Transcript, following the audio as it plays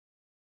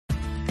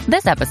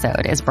This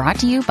episode is brought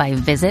to you by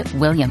Visit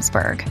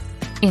Williamsburg.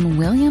 In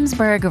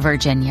Williamsburg,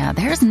 Virginia,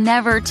 there's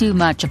never too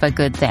much of a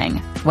good thing.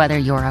 Whether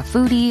you're a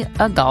foodie,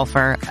 a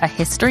golfer, a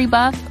history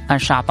buff, a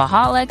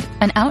shopaholic,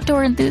 an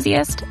outdoor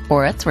enthusiast,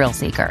 or a thrill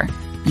seeker,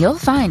 you'll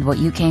find what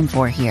you came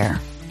for here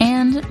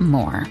and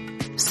more.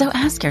 So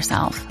ask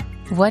yourself,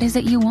 what is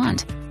it you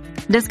want?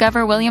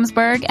 Discover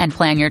Williamsburg and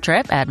plan your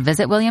trip at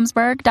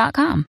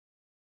visitwilliamsburg.com.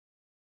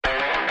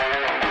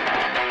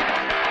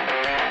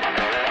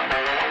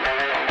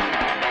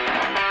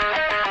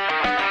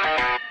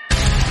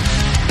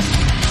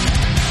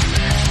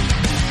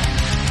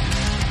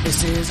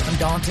 This is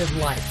Undaunted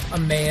Life, a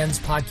man's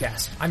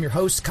podcast. I'm your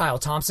host, Kyle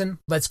Thompson.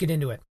 Let's get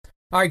into it.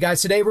 All right,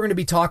 guys, today we're going to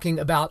be talking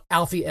about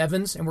Alfie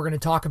Evans, and we're going to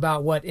talk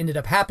about what ended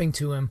up happening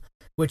to him,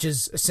 which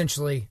is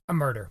essentially a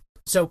murder.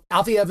 So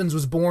Alfie Evans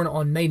was born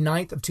on May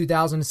 9th of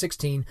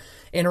 2016,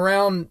 and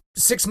around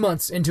 6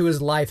 months into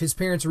his life, his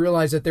parents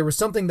realized that there was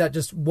something that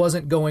just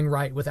wasn't going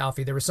right with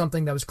Alfie. There was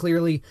something that was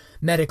clearly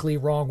medically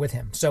wrong with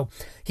him. So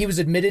he was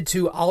admitted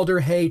to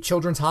Alder Hey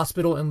Children's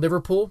Hospital in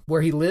Liverpool,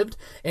 where he lived,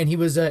 and he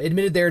was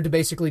admitted there to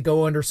basically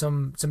go under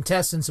some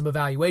tests and some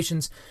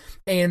evaluations.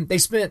 And they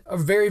spent a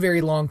very,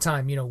 very long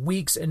time,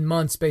 weeks and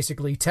months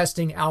basically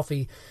testing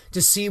Alfie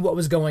to see what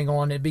was going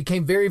on. It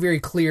became very,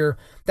 very clear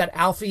that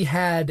Alfie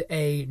had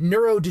a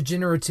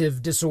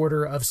neurodegenerative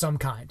disorder of some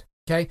kind.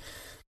 Okay.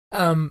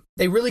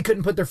 They really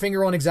couldn't put their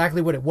finger on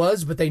exactly what it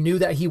was, but they knew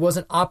that he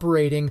wasn't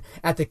operating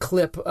at the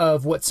clip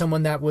of what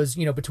someone that was,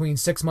 between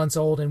 6 months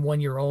old and 1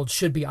 year old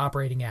should be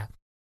operating at.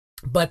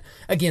 But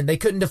again, they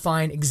couldn't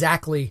define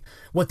exactly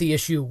what the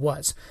issue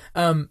was.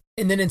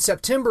 And then in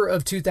September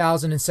of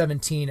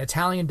 2017,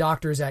 Italian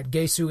doctors at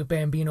Gesù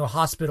Bambino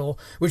Hospital,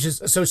 which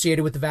is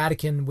associated with the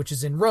Vatican, which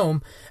is in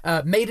Rome,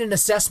 made an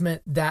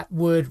assessment that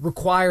would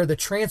require the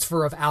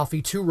transfer of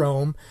Alfie to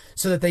Rome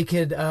so that they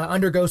could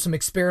undergo some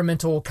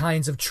experimental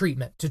kinds of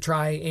treatment to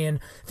try and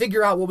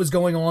figure out what was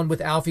going on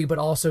with Alfie, but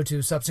also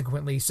to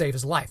subsequently save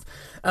his life.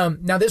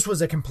 Now, this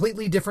was a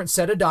completely different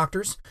set of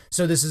doctors,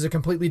 so this is a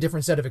completely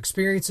different set of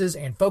experiences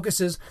and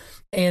focuses.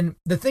 And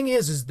the thing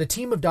is the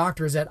team of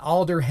doctors at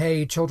Alder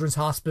Hey Children's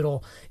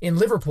Hospital in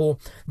Liverpool,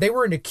 they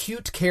were an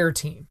acute care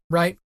team,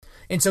 right?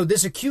 And so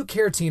this acute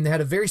care team, they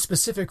had a very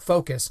specific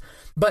focus,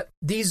 but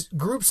these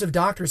groups of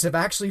doctors have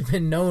actually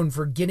been known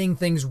for getting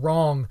things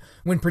wrong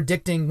when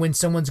predicting when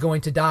someone's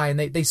going to die. And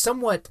they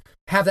somewhat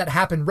have that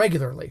happen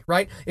regularly,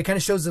 right? It kind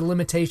of shows the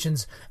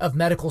limitations of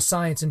medical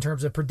science in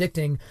terms of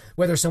predicting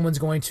whether someone's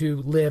going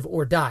to live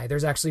or die.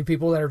 There's actually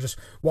people that are just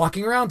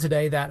walking around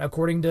today that,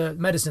 according to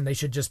medicine, they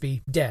should just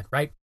be dead,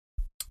 right?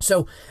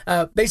 So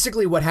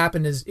basically what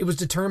happened is it was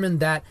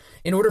determined that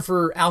in order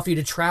for Alfie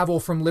to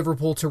travel from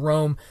Liverpool to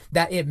Rome,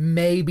 that it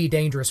may be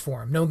dangerous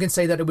for him. No one can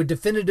say that it would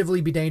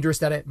definitively be dangerous,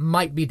 that it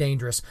might be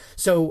dangerous.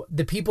 So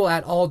the people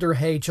at Alder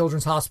Hey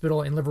Children's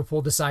Hospital in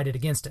Liverpool decided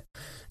against it.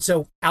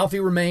 So Alfie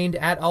remained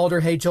at Alder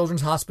Hey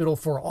Children's Hospital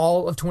for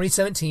all of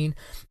 2017,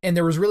 and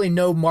there was really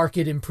no marked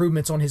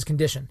improvements on his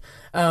condition.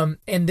 And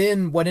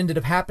then what ended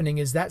up happening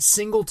is that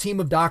single team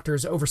of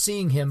doctors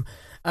overseeing him,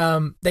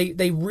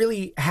 they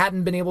really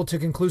hadn't been able to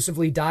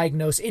conclusively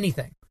diagnose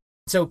anything.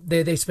 So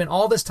they spent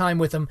all this time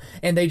with him,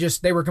 and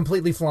they were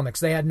completely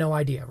flummoxed. They had no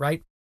idea,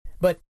 right?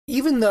 But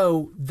even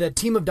though the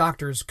team of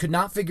doctors could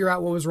not figure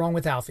out what was wrong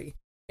with Alfie,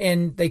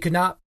 and they could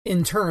not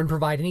in turn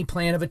provide any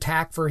plan of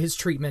attack for his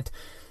treatment,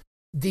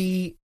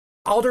 the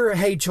Alder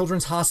Hey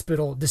Children's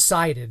Hospital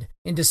decided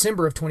in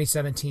December of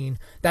 2017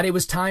 that it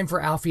was time for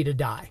Alfie to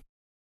die.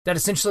 That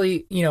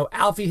essentially,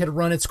 Alfie had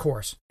run his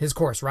course,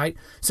 right?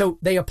 So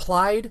they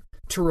applied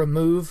to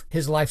remove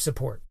his life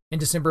support in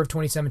December of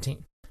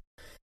 2017.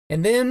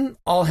 And then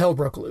all hell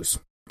broke loose.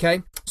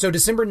 Okay. So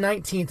December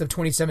 19th of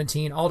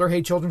 2017, Alder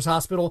Hey Children's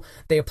Hospital,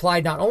 they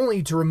applied not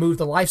only to remove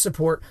the life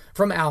support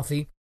from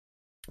Alfie,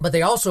 but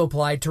they also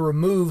applied to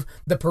remove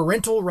the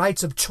parental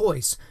rights of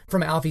choice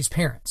from Alfie's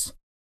parents,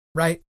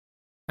 right?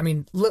 I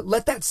mean,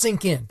 let that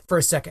sink in for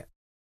a second.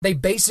 They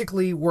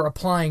basically were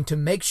applying to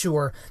make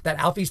sure that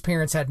Alfie's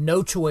parents had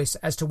no choice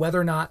as to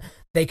whether or not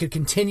they could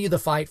continue the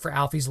fight for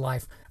Alfie's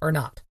life or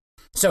not.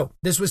 So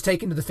this was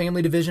taken to the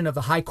Family Division of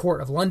the High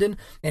Court of London,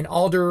 and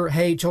Alder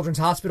Hey Children's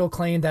Hospital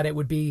claimed that it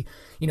would be,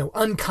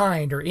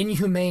 unkind or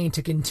inhumane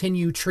to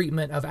continue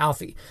treatment of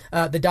Alfie.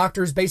 The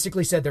doctors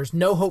basically said there's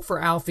no hope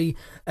for Alfie,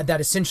 that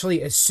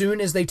essentially as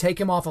soon as they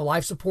take him off of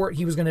life support,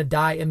 he was going to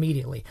die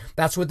immediately.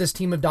 That's what this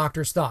team of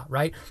doctors thought,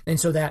 right? And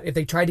so that if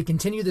they tried to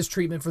continue this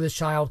treatment for this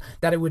child,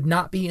 that it would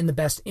not be in the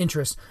best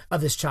interest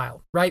of this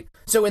child, right?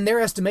 So in their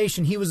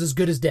estimation, he was as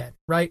good as dead,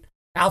 right?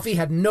 Alfie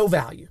had no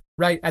value,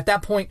 right? At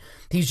that point,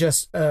 he's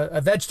just a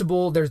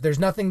vegetable. There's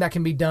nothing that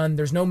can be done.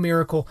 There's no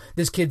miracle.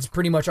 This kid's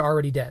pretty much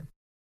already dead.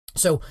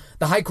 So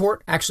the High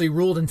Court actually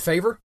ruled in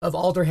favor of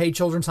Alder Hey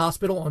Children's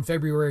Hospital on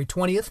February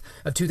 20th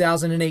of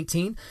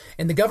 2018,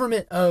 and the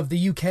government of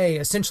the UK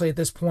essentially at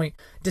this point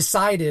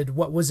decided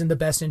what was in the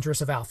best interest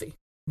of Alfie.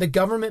 The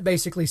government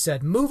basically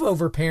said, move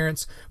over,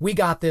 parents. We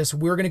got this.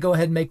 We're going to go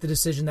ahead and make the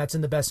decision that's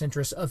in the best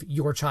interest of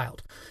your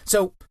child.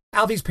 So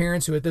Alfie's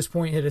parents, who at this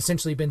point had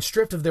essentially been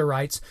stripped of their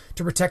rights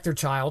to protect their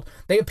child,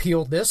 they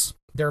appealed this.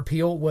 Their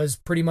appeal was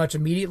pretty much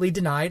immediately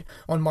denied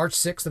on March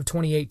 6th of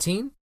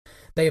 2018.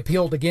 They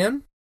appealed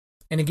again,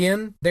 and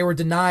again, they were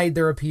denied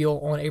their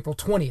appeal on April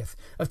 20th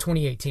of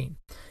 2018.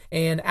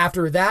 And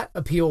after that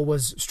appeal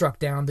was struck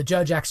down, the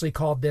judge actually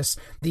called this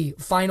the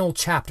final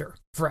chapter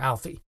for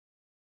Alfie.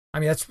 I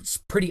mean, that's a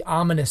pretty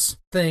ominous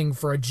thing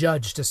for a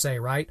judge to say,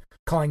 right?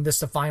 Calling this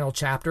the final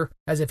chapter,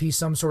 as if he's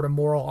some sort of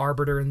moral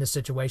arbiter in this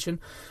situation.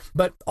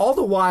 But all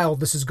the while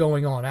this is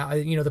going on,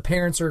 the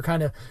parents are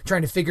kind of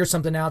trying to figure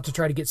something out to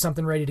try to get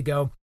something ready to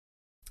go.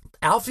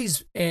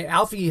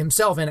 Alfie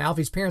himself and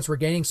Alfie's parents were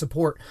gaining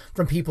support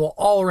from people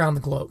all around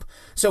the globe.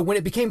 So when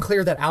it became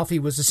clear that Alfie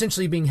was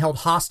essentially being held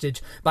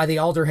hostage by the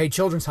Alder Hey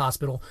Children's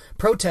Hospital,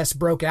 protests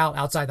broke out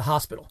outside the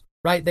hospital.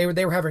 Right? They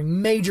were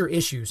having major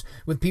issues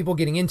with people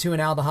getting into and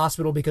out of the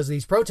hospital because of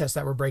these protests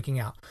that were breaking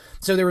out.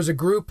 So there was a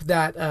group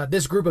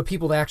this group of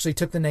people that actually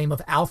took the name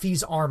of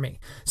Alfie's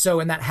Army. So,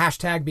 and that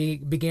hashtag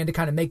began to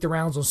kind of make the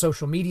rounds on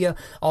social media.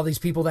 All these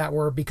people that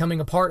were becoming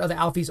a part of the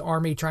Alfie's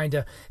Army, trying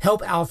to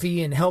help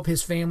Alfie and help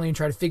his family and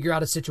try to figure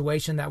out a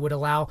situation that would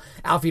allow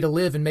Alfie to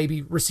live and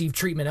maybe receive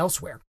treatment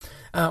elsewhere.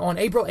 On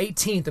April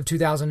 18th of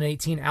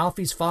 2018,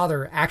 Alfie's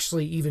father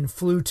actually even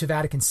flew to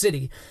Vatican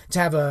City to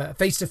have a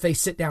face-to-face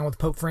sit-down with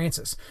Pope Francis.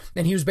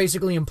 And he was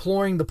basically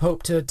imploring the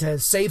Pope to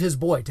save his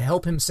boy, to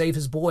help him save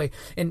his boy.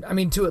 And I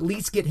mean, to at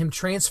least get him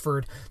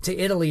transferred to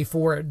Italy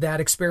for that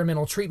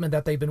experimental treatment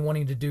that they've been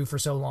wanting to do for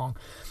so long.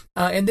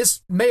 And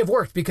this may have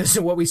worked, because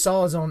what we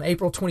saw is on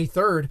April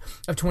 23rd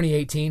of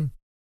 2018,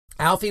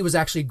 Alfie was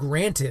actually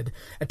granted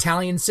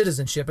Italian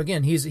citizenship.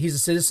 Again, he's a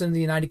citizen of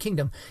the United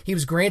Kingdom. He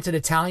was granted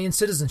Italian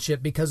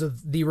citizenship because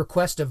of the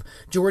request of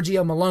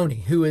Giorgia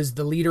Meloni, who is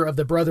the leader of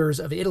the Brothers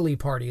of Italy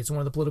party. It's one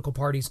of the political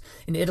parties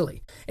in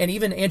Italy. And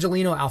even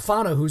Angelino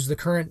Alfano, who's the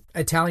current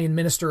Italian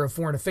Minister of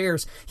Foreign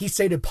Affairs, he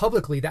stated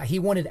publicly that he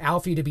wanted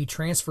Alfie to be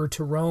transferred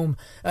to Rome,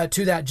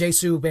 to that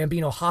Gesù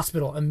Bambino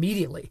hospital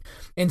immediately.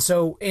 And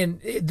so,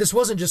 this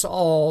wasn't just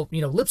all,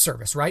 lip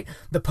service, right?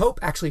 The Pope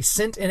actually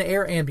sent an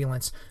air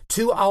ambulance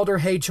to Alder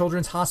Hey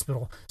Children's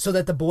Hospital so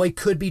that the boy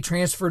could be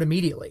transferred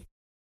immediately.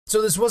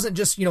 So this wasn't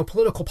just,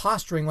 political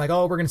posturing, like,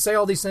 oh, we're going to say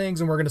all these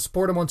things and we're going to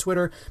support him on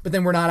Twitter, but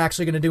then we're not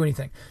actually going to do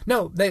anything.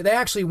 No, they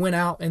actually went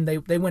out and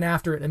they went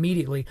after it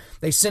immediately.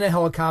 They sent a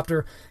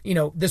helicopter.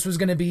 This was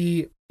going to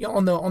be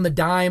on the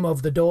dime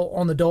of the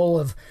dole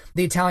of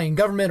the Italian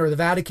government or the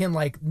Vatican.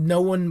 Like,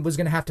 no one was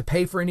going to have to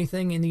pay for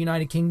anything in the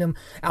United Kingdom.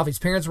 Alfie's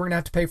parents weren't going to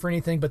have to pay for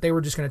anything, but they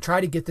were just going to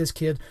try to get this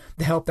kid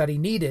the help that he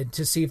needed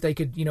to see if they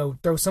could,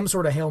 throw some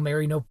sort of Hail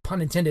Mary, no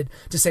pun intended,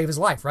 to save his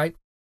life, right?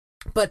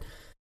 But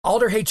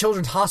Alder Hey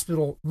Children's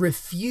Hospital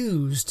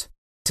refused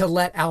to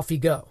let Alfie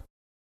go,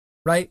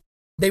 right?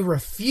 They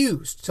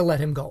refused to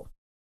let him go.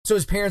 So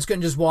his parents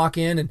couldn't just walk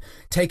in and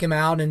take him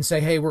out and say,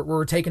 hey,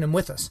 we're taking him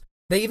with us.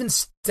 They even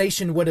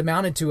stationed what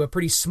amounted to a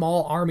pretty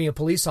small army of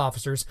police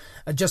officers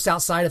just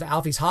outside of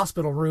Alfie's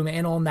hospital room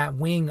and on that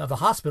wing of the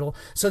hospital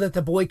so that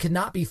the boy could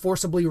not be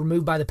forcibly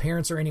removed by the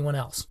parents or anyone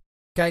else,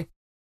 okay?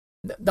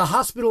 The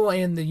hospital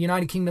and the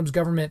United Kingdom's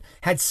government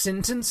had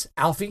sentenced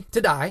Alfie to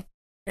die,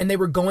 and they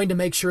were going to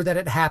make sure that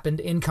it happened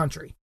in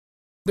country.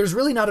 There's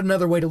really not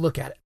another way to look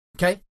at it,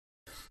 okay?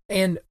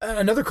 And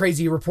another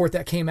crazy report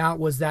that came out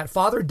was that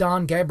Father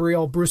Don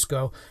Gabriel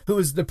Brusco, who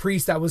was the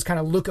priest that was kind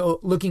of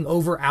looking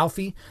over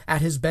Alfie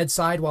at his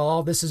bedside while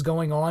all this is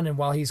going on and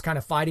while he's kind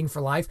of fighting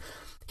for life,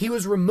 he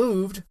was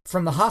removed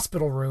from the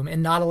hospital room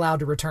and not allowed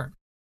to return.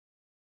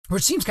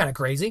 Which seems kind of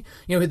crazy.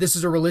 This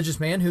is a religious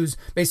man who's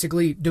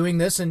basically doing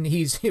this and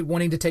he's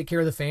wanting to take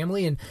care of the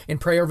family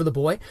and pray over the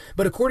boy.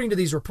 But according to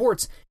these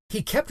reports,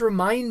 he kept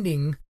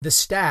reminding the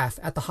staff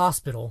at the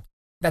hospital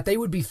that they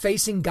would be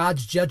facing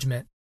God's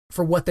judgment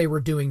for what they were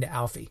doing to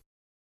Alfie.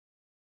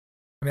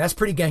 I mean, that's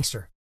pretty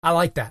gangster. I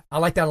like that. I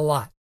like that a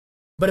lot.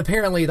 But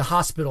apparently the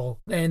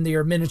hospital and the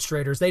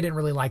administrators, they didn't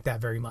really like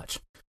that very much.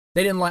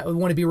 They didn't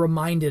want to be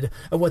reminded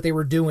of what they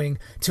were doing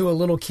to a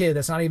little kid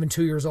that's not even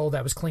 2 years old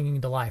that was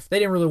clinging to life. They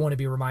didn't really want to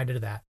be reminded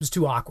of that. It was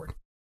too awkward.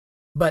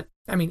 But,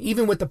 I mean,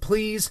 even with the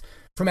pleas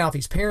from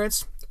Alfie's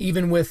parents,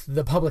 even with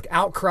the public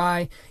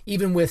outcry,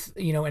 even with,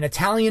 an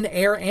Italian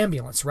air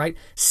ambulance, right,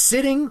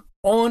 sitting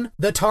on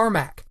the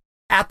tarmac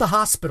at the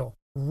hospital,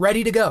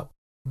 ready to go,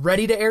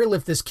 ready to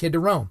airlift this kid to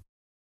Rome.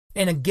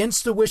 And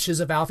against the wishes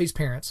of Alfie's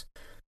parents,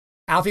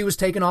 Alfie was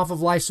taken off of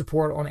life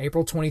support on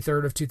April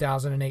 23rd of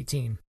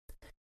 2018.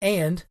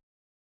 And,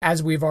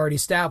 as we've already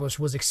established,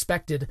 was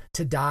expected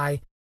to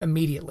die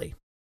immediately.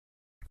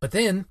 But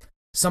then,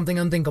 something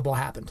unthinkable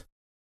happened.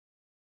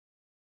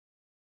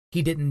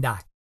 He didn't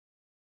die.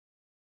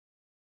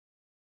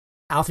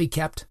 Alfie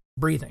kept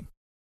breathing.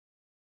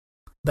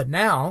 But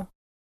now,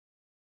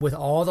 with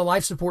all the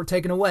life support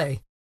taken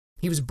away,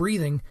 he was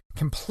breathing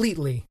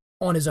completely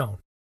on his own.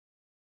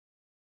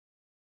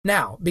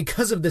 Now,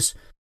 because of this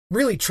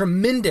really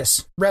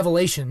tremendous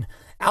revelation,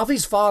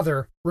 Alfie's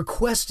father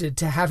requested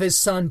to have his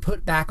son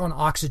put back on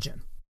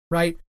oxygen,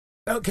 right?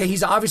 Okay,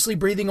 he's obviously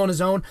breathing on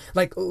his own.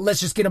 Like, let's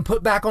just get him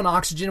put back on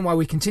oxygen while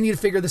we continue to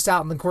figure this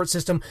out in the court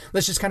system.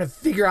 Let's just kind of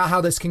figure out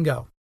how this can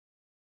go.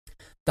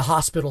 The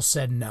hospital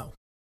said no.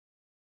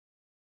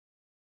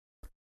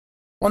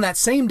 On that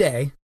same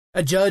day,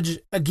 a judge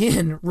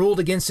again ruled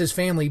against his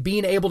family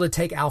being able to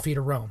take Alfie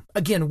to Rome.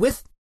 Again,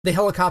 with the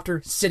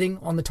helicopter sitting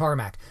on the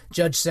tarmac.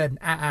 Judge said,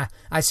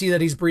 I see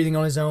that he's breathing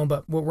on his own,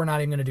 but we're not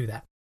even going to do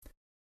that.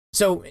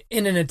 So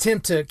in an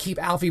attempt to keep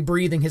Alfie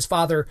breathing, his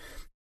father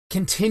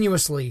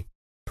continuously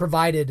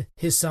provided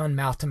his son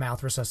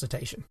mouth-to-mouth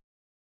resuscitation.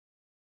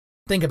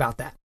 Think about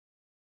that.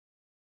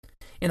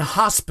 In a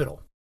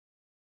hospital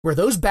where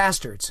those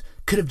bastards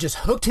could have just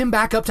hooked him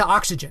back up to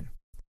oxygen,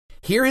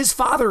 here his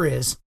father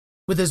is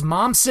with his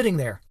mom sitting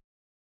there,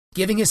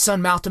 giving his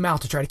son mouth-to-mouth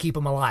to try to keep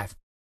him alive.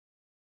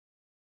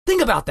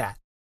 Think about that.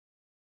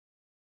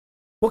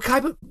 What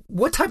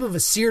type of a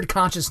seared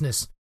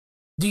consciousness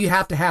do you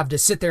have to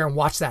sit there and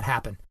watch that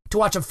happen? To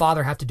watch a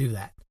father have to do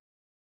that?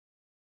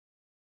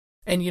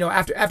 And,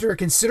 after a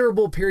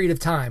considerable period of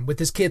time with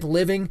this kid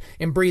living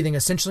and breathing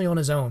essentially on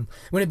his own,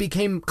 when it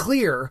became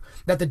clear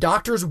that the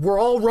doctors were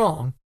all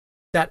wrong,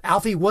 that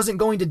Alfie wasn't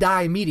going to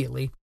die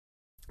immediately,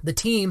 the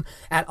team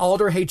at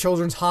Alder Hey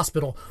Children's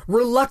Hospital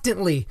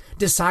reluctantly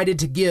decided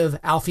to give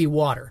Alfie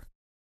water,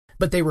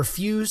 but they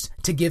refused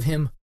to give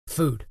him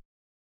food.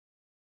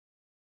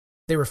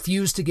 They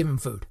refused to give him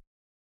food.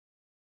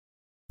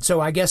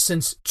 So I guess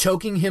since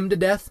choking him to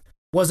death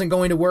wasn't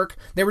going to work,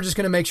 they were just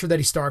going to make sure that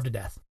he starved to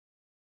death.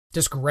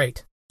 Just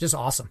great. Just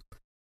awesome.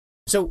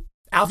 So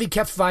Alfie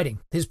kept fighting.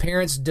 His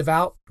parents,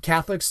 devout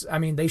Catholics,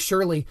 they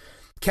surely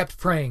kept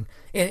praying.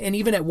 And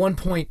even at one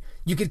point,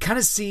 you could kind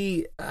of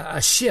see a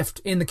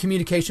shift in the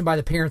communication by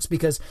the parents,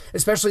 because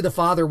especially the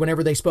father,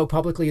 whenever they spoke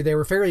publicly, they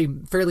were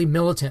fairly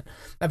militant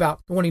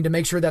about wanting to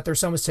make sure that their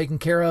son was taken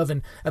care of,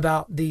 and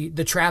about the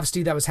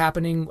travesty that was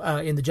happening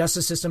in the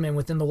justice system and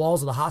within the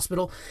walls of the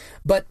hospital.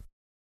 But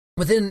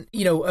within,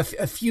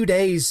 a few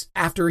days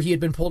after he had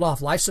been pulled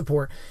off life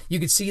support, you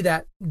could see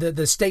that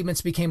the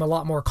statements became a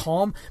lot more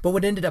calm. But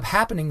what ended up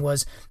happening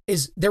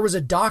is there was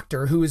a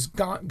doctor who is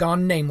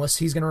gone nameless.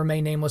 He's going to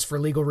remain nameless for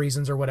legal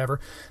reasons or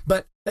whatever.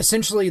 But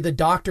essentially the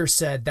doctor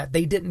said that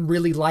they didn't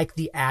really like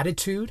the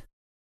attitude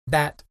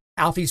that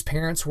Alfie's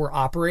parents were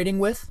operating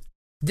with.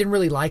 Didn't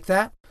really like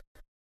that,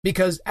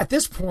 because at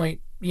this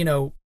point,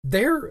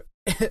 the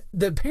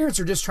parents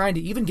are just trying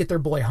to even get their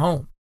boy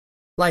home.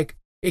 Like,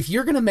 if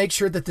you're going to make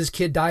sure that this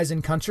kid dies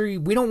in country,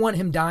 we don't want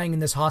him dying in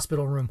this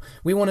hospital room.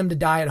 We want him to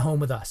die at home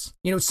with us.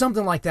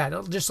 Something like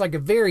that. Just like a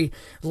very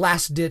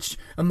last-ditch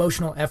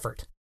emotional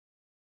effort.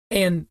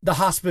 And the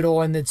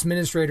hospital and its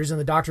administrators and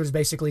the doctors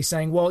basically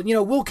saying, well,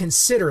 we'll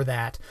consider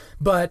that,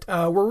 but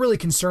we're really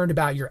concerned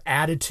about your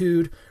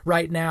attitude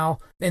right now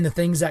and the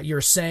things that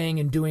you're saying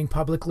and doing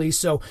publicly.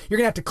 So you're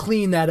going to have to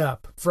clean that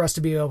up for us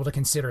to be able to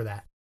consider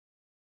that.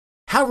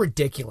 How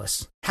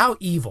ridiculous. How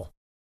evil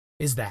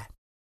is that?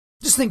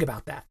 Just think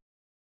about that.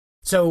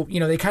 So,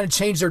 they kind of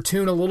changed their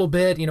tune a little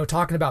bit,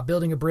 talking about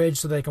building a bridge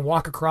so they can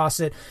walk across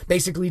it,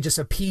 basically just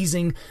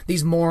appeasing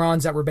these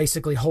morons that were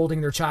basically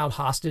holding their child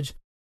hostage.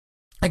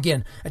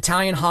 Again,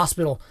 Italian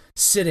hospital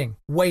sitting,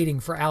 waiting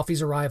for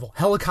Alfie's arrival,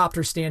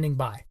 helicopter standing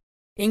by,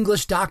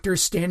 English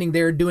doctors standing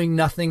there doing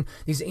nothing,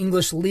 these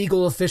English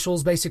legal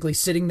officials basically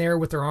sitting there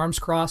with their arms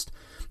crossed.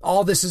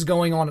 All this is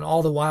going on, and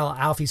all the while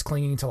Alfie's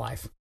clinging to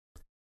life.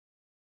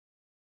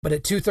 But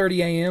at 2:30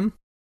 a.m.,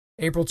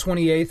 April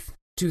 28th,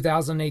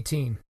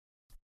 2018,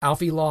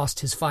 Alfie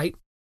lost his fight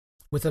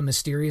with a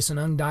mysterious and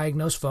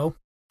undiagnosed foe.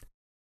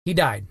 He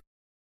died,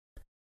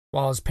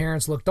 while his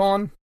parents looked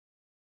on,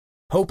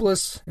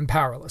 hopeless and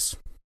powerless.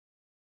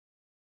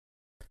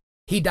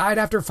 He died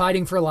after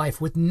fighting for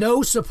life with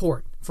no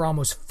support for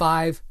almost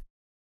 5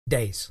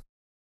 days,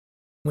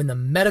 when the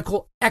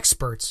medical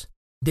experts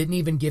didn't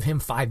even give him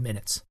 5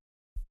 minutes.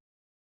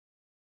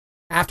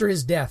 After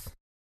his death,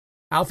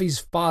 Alfie's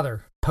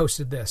father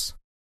posted this: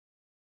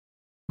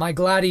 "My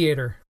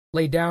gladiator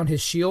laid down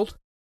his shield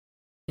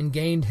and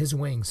gained his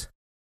wings."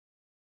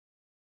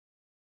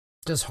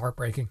 Just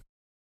heartbreaking.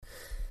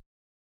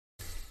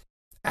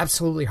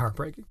 Absolutely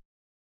heartbreaking.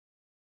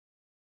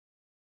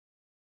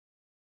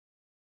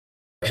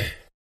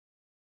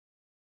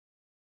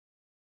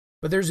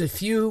 But there's a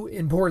few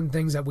important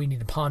things that we need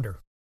to ponder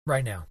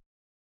right now,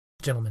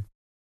 gentlemen.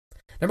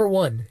 Number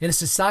one, in a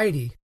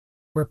society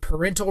where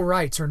parental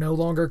rights are no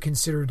longer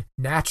considered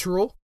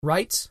natural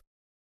rights,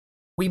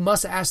 we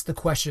must ask the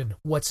question,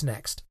 what's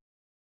next?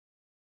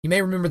 You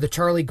may remember the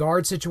Charlie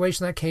Gard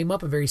situation that came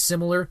up, a very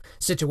similar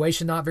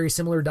situation, not very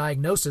similar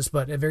diagnosis,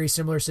 but a very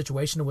similar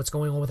situation to what's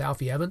going on with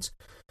Alfie Evans.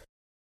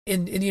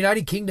 In the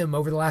United Kingdom,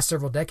 over the last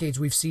several decades,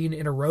 we've seen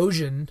an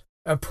erosion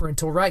of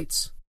parental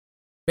rights.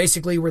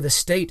 Basically, where the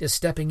state is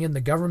stepping in, the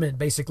government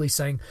basically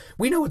saying,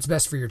 we know what's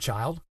best for your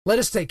child. Let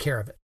us take care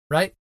of it,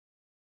 right?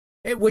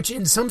 Which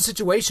in some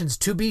situations,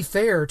 to be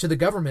fair to the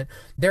government,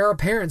 there are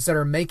parents that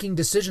are making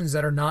decisions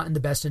that are not in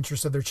the best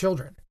interest of their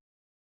children.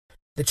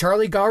 The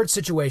Charlie Gard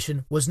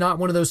situation was not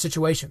one of those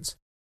situations.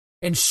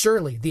 And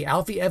surely the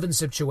Alfie Evans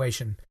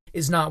situation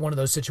is not one of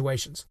those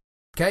situations.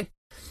 Okay?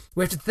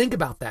 We have to think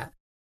about that.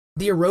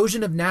 The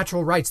erosion of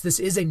natural rights. This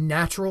is a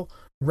natural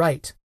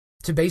right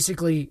to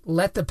basically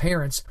let the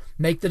parents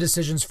make the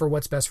decisions for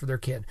what's best for their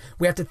kid.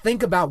 We have to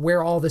think about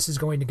where all this is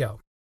going to go.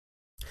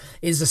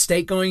 Is the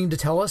state going to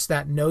tell us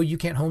that, no, you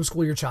can't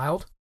homeschool your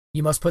child?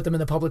 You must put them in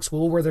the public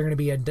school where they're going to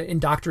be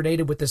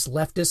indoctrinated with this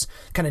leftist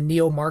kind of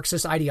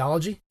neo-Marxist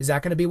ideology? Is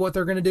that going to be what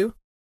they're going to do?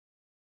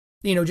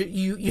 You know,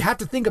 you have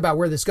to think about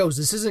where this goes.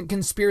 This isn't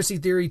conspiracy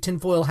theory,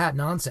 tinfoil hat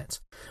nonsense.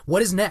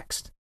 What is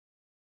next?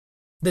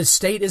 The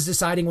state is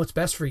deciding what's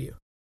best for you.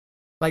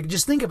 Like,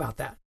 just think about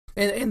that.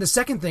 And the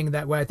second thing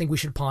that I think we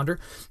should ponder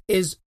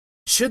is,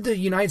 should the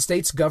United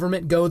States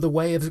government go the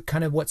way of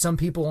kind of what some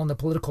people on the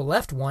political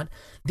left want,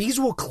 these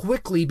will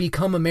quickly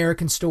become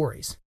American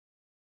stories.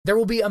 There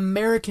will be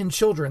American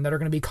children that are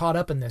going to be caught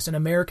up in this, and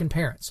American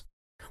parents.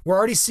 We're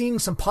already seeing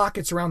some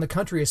pockets around the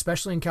country,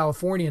 especially in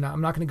California, and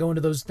I'm not going to go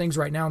into those things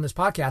right now in this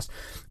podcast,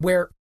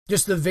 where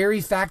just the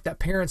very fact that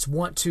parents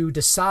want to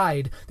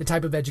decide the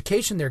type of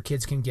education their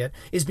kids can get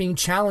is being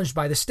challenged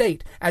by the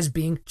state as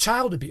being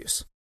child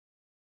abuse.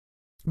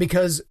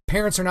 Because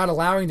parents are not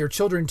allowing their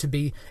children to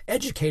be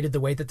educated the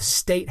way that the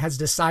state has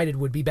decided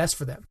would be best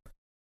for them.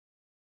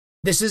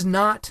 This is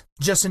not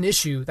just an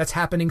issue that's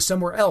happening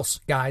somewhere else,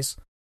 guys.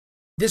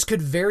 This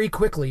could very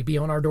quickly be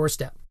on our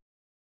doorstep.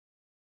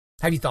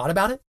 Have you thought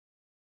about it?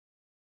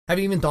 Have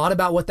you even thought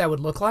about what that would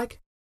look like?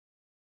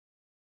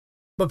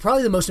 But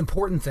probably the most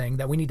important thing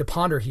that we need to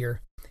ponder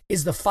here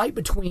is the fight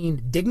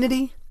between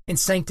dignity and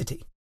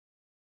sanctity.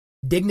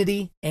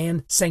 Dignity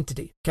and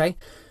sanctity, okay?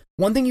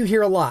 One thing you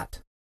hear a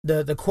lot,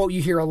 the quote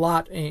you hear a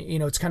lot, you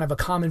know, it's kind of a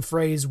common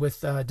phrase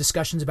with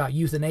discussions about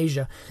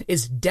euthanasia,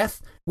 is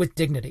death with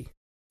dignity.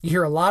 You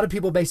hear a lot of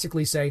people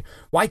basically say,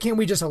 why can't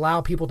we just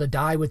allow people to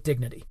die with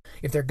dignity?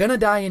 If they're going to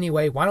die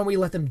anyway, why don't we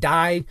let them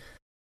die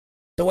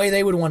the way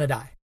they would want to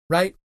die,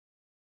 right?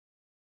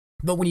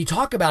 But when you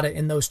talk about it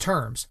in those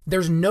terms,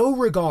 there's no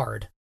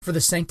regard for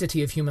the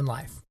sanctity of human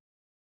life.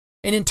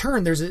 And in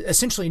turn, there's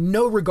essentially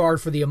no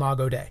regard for the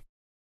Imago Dei.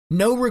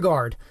 No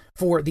regard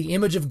for the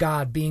image of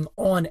God being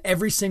on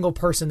every single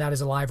person that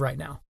is alive right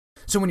now.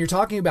 So when you're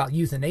talking about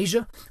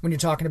euthanasia, when you're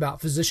talking about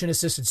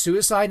physician-assisted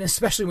suicide, and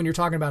especially when you're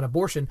talking about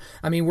abortion,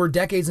 I mean, we're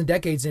decades and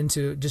decades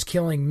into just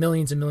killing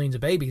millions and millions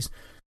of babies.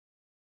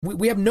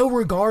 We have no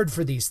regard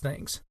for these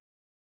things.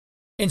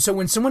 And so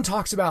when someone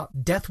talks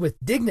about death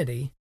with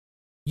dignity,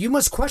 you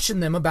must question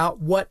them about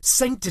what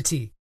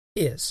sanctity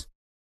is.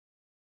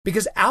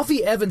 Because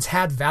Alfie Evans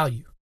had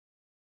value,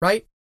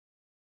 right?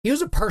 He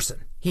was a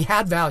person. He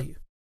had value.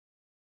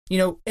 You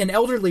know, an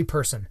elderly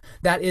person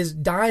that is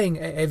dying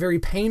a very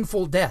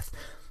painful death.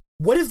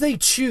 What if they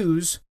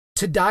choose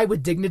to die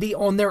with dignity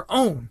on their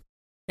own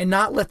and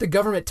not let the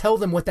government tell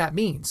them what that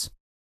means?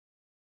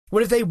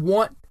 What if they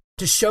want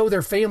to show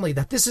their family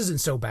that this isn't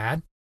so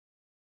bad?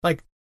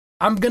 Like,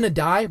 I'm going to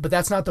die, but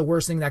that's not the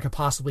worst thing that could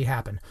possibly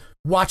happen.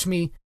 Watch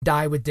me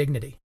die with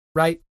dignity,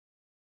 right?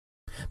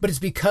 But it's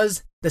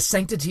because the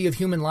sanctity of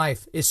human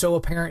life is so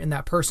apparent in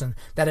that person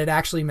that it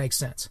actually makes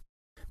sense.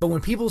 But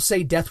when people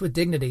say death with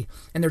dignity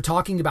and they're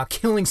talking about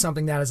killing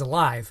something that is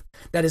alive,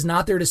 that is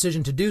not their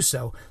decision to do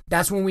so,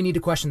 that's when we need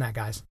to question that,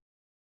 guys.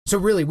 So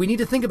really, we need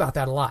to think about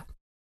that a lot.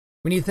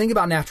 We need to think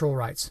about natural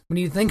rights. We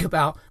need to think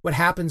about what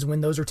happens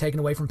when those are taken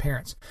away from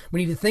parents.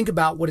 We need to think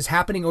about what is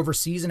happening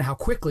overseas and how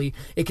quickly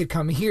it could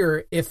come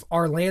here if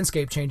our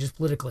landscape changes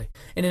politically.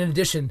 And in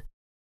addition,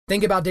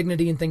 think about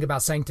dignity and think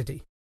about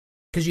sanctity,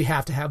 because you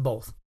have to have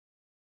both.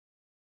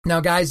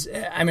 Now, guys,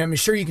 I mean, I'm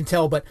sure you can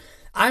tell, but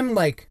I'm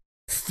like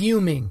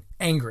fuming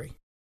angry,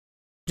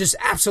 just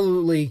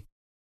absolutely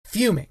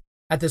fuming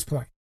at this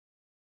point.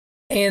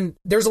 And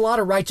there's a lot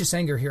of righteous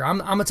anger here.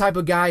 I'm a type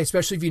of guy,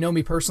 especially if you know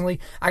me personally,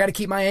 I got to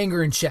keep my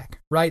anger in check,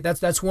 right?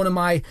 That's one of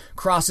my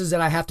crosses that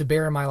I have to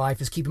bear in my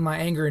life, is keeping my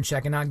anger in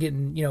check and not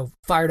getting, you know,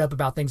 fired up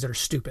about things that are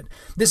stupid.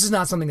 This is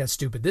not something that's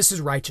stupid. This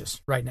is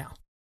righteous right now.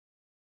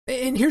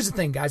 And here's the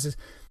thing, guys, is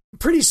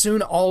pretty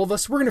soon all of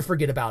us, we're going to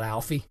forget about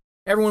Alfie.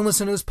 Everyone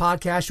listening to this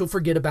podcast, you'll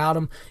forget about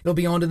him. It'll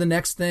be on to the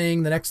next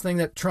thing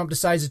that Trump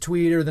decides to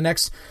tweet, or the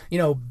next, you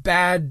know,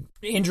 bad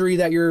injury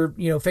that your,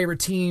 you know, favorite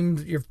team,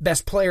 your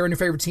best player in your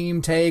favorite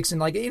team takes. And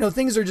like, you know,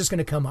 things are just going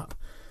to come up.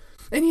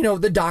 And, you know,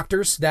 the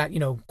doctors that, you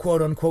know,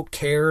 quote unquote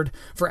cared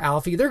for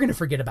Alfie, they're going to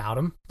forget about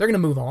him. They're going to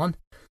move on.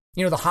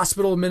 You know, the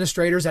hospital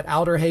administrators at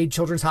Alderhead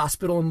Children's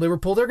Hospital in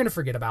Liverpool, they're going to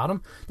forget about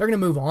him. They're going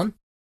to move on.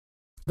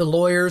 The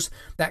lawyers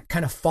that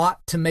kind of fought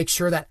to make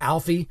sure that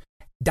Alfie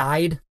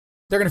died,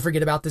 they're going to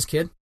forget about this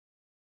kid.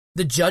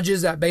 The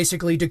judges that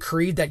basically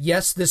decreed that,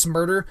 yes, this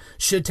murder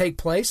should take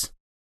place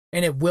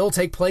and it will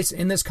take place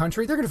in this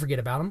country, they're going to forget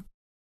about him.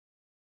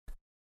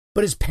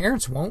 But his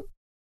parents won't.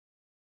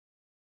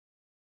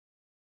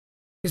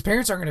 His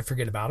parents aren't going to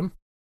forget about him.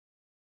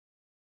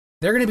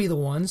 They're going to be the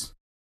ones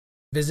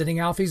visiting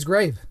Alfie's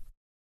grave,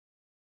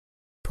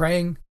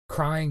 praying,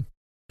 crying,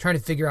 trying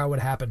to figure out what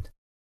happened.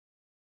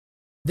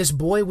 This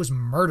boy was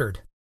murdered,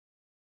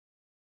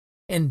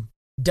 and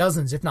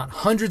dozens, if not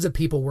hundreds of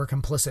people were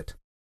complicit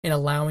in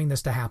allowing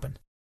this to happen.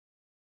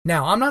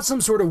 Now, I'm not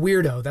some sort of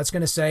weirdo that's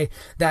going to say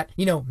that,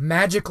 you know,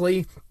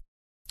 magically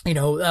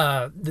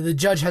the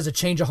judge has a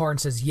change of heart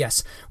and says,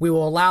 yes, we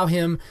will allow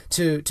him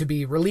to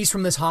be released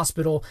from this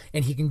hospital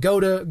and he can go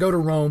to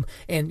Rome.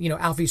 And,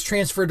 Alfie's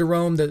transferred to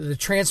Rome. The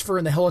transfer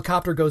in the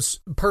helicopter goes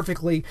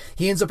perfectly.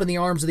 He ends up in the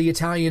arms of the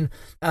Italian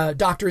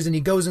doctors, and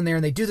he goes in there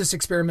and they do this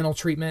experimental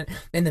treatment.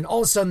 And then all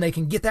of a sudden they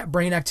can get that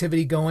brain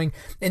activity going,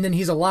 and then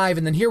he's alive.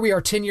 And then here we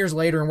are 10 years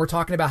later, and we're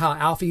talking about how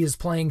Alfie is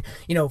playing,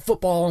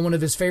 football on one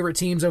of his favorite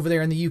teams over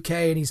there in the UK,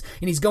 and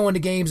he's going to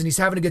games and he's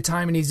having a good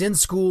time, and he's in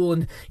school,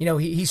 and,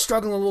 he's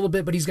struggling a little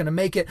bit, but he's going to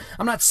make it.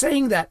 I'm not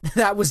saying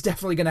that was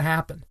definitely going to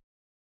happen.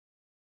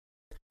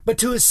 But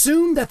to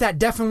assume that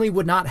definitely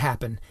would not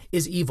happen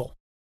is evil.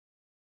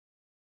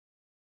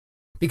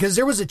 Because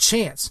there was a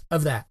chance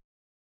of that.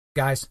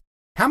 Guys,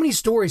 how many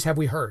stories have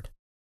we heard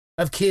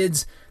of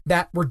kids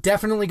that were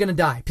definitely going to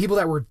die? People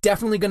that were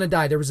definitely going to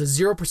die. There was a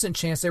 0%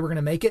 chance they were going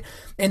to make it,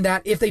 and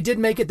that if they did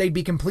make it, they'd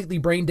be completely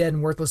brain dead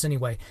and worthless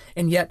anyway.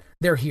 And yet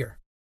they're here.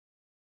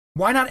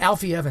 Why not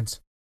Alfie Evans?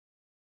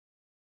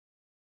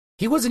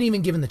 He wasn't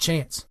even given the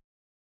chance.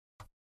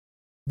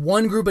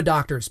 One group of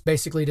doctors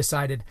basically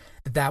decided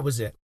that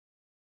was it.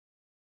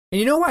 And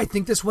you know why I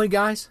think this way,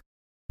 guys?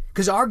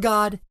 Because our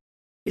God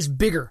is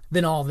bigger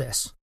than all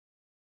this.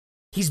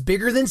 He's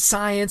bigger than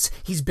science.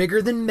 He's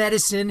bigger than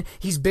medicine.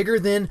 He's bigger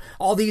than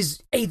all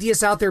these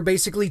atheists out there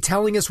basically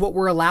telling us what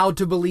we're allowed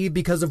to believe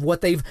because of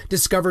what they've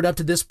discovered up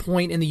to this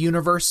point in the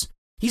universe.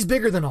 He's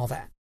bigger than all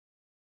that.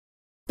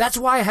 That's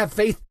why I have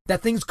faith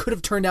that things could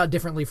have turned out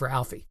differently for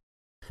Alfie.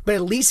 But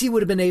at least he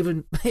would have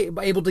been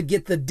able to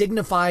get the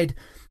dignified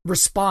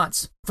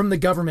response from the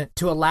government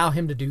to allow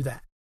him to do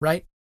that,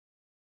 right?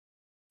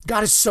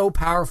 God is so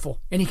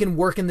powerful, and he can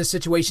work in this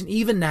situation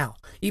even now,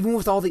 even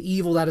with all the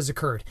evil that has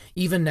occurred.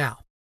 Even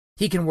now,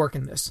 he can work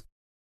in this.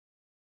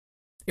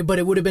 But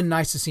it would have been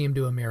nice to see him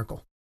do a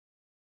miracle.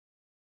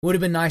 It would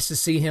have been nice to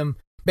see him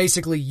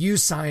basically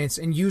use science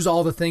and use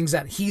all the things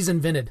that he's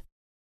invented,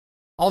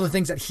 all the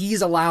things that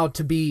he's allowed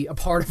to be a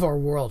part of our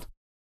world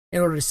in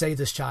order to save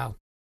this child.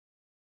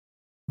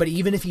 But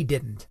even if he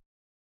didn't,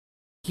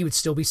 he would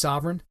still be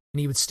sovereign, and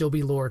he would still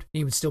be Lord, and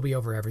he would still be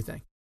over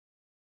everything.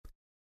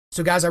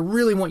 So guys, I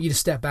really want you to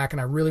step back, and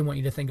I really want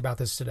you to think about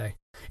this today.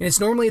 And it's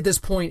normally at this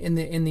point in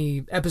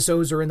the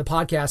episodes or in the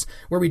podcast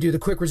where we do the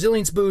quick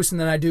resilience boost,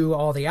 and then I do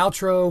all the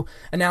outro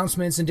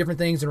announcements and different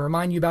things and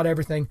remind you about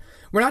everything.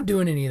 We're not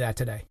doing any of that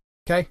today,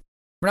 okay?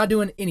 We're not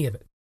doing any of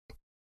it.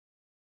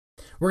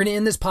 We're going to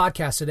end this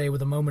podcast today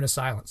with a moment of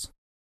silence.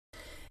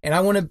 And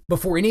I want to,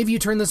 before any of you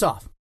turn this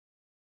off,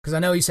 because I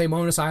know you say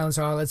moment of silence,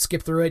 oh, let's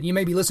skip through it. You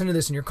may be listening to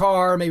this in your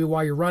car, maybe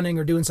while you're running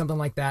or doing something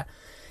like that.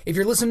 If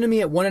you're listening to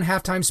me at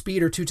 1.5 times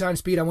speed or 2 times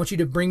speed, I want you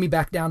to bring me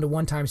back down to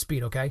 1 time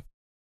speed, okay?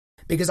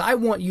 Because I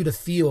want you to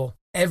feel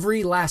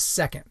every last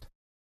second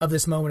of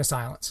this moment of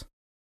silence.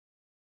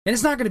 And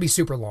it's not going to be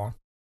super long.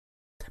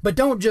 But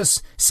don't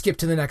just skip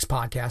to the next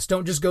podcast.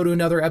 Don't just go to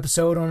another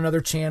episode on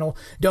another channel.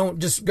 Don't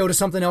just go to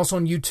something else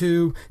on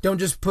YouTube. Don't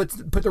just put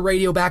the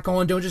radio back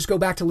on. Don't just go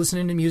back to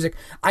listening to music.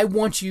 I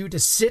want you to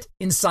sit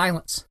in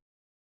silence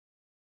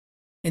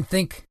and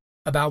think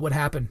about what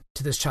happened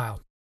to this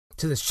child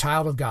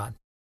of God.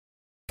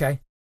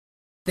 Okay?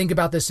 Think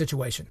about this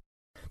situation.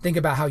 Think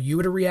about how you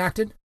would have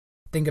reacted.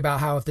 Think about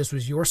how if this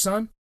was your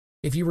son,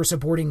 if you were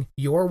supporting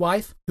your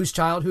wife, whose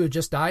child who had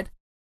just died.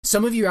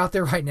 Some of you out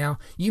there right now,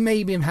 you may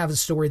even have a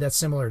story that's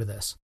similar to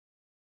this.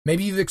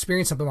 Maybe you've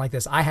experienced something like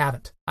this. I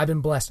haven't. I've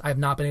been blessed. I have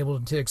not been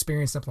able to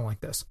experience something like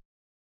this.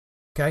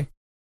 Okay?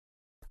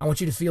 I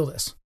want you to feel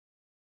this.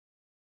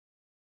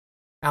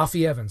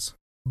 Alfie Evans,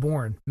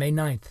 born May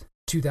 9th,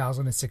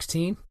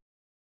 2016,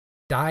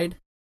 died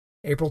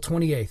April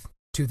 28th,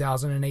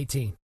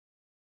 2018.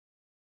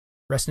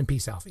 Rest in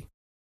peace, Alfie.